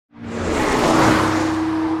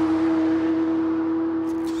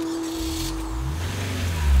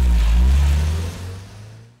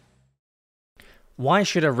Why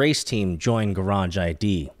should a race team join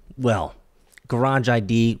GarageID? Well,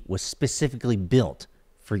 GarageID was specifically built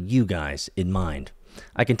for you guys in mind.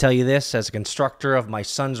 I can tell you this, as a constructor of my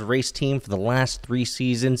son's race team for the last 3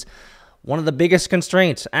 seasons, one of the biggest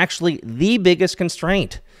constraints, actually the biggest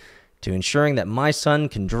constraint, to ensuring that my son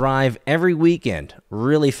can drive every weekend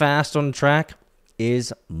really fast on the track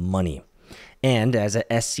is money. And as a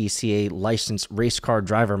SCCA licensed race car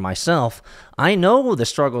driver myself, I know the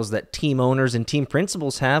struggles that team owners and team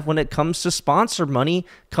principals have when it comes to sponsor money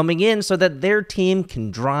coming in so that their team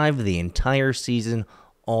can drive the entire season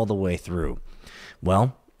all the way through.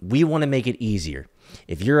 Well, we want to make it easier.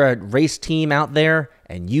 If you're a race team out there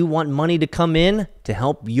and you want money to come in to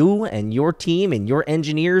help you and your team and your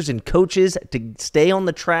engineers and coaches to stay on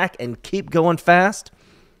the track and keep going fast,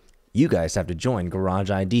 you guys have to join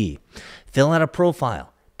GarageID. Fill out a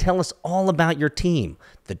profile. Tell us all about your team,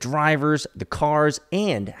 the drivers, the cars,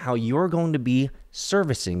 and how you're going to be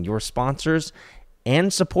servicing your sponsors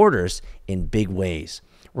and supporters in big ways.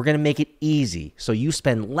 We're going to make it easy so you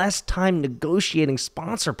spend less time negotiating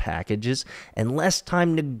sponsor packages and less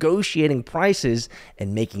time negotiating prices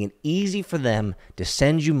and making it easy for them to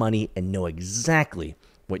send you money and know exactly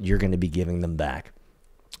what you're going to be giving them back.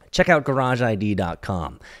 Check out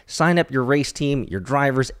GarageID.com. Sign up your race team, your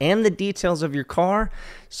drivers, and the details of your car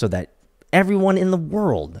so that everyone in the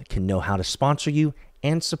world can know how to sponsor you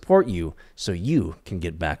and support you so you can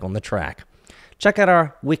get back on the track. Check out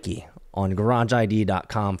our wiki on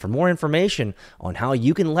GarageID.com for more information on how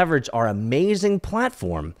you can leverage our amazing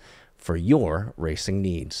platform for your racing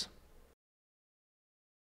needs.